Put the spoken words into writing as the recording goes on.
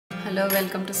Hello,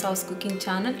 welcome to Sauce Cooking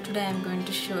channel. Today I am going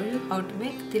to show you how to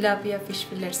make tilapia fish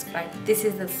fillets fry. This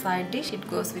is the side dish. It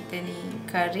goes with any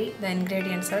curry. The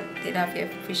ingredients are tilapia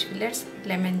fish fillets,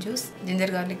 lemon juice, ginger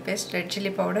garlic paste, red chili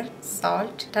powder,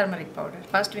 salt, turmeric powder.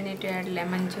 First we need to add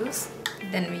lemon juice.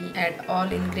 Then we add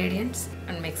all ingredients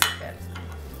and mix it well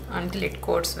until it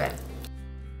coats well.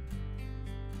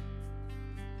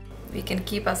 We can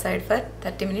keep aside for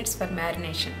 30 minutes for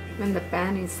marination. When the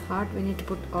pan is hot, we need to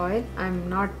put oil. I am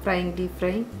not frying deep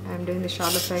frying. I am doing the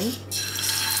shallow frying.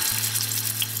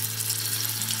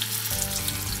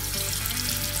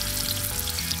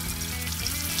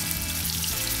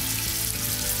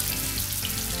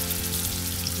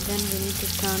 Then we need to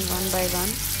turn one by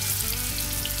one.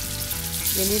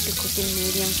 We need to cook in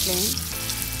medium flame.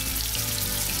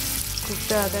 Cook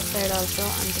the other side also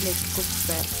until it cooks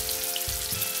well.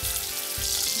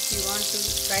 If you want to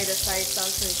fry the sides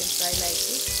also, you can fry like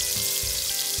this.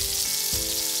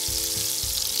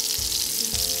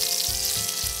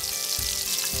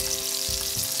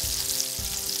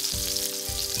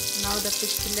 Now the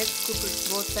fish fillets cook with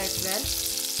both sides well.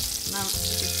 Now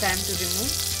it is time to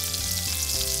remove.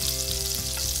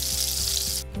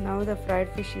 Now the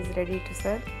fried fish is ready to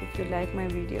serve. If you like my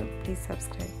video, please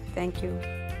subscribe. Thank you.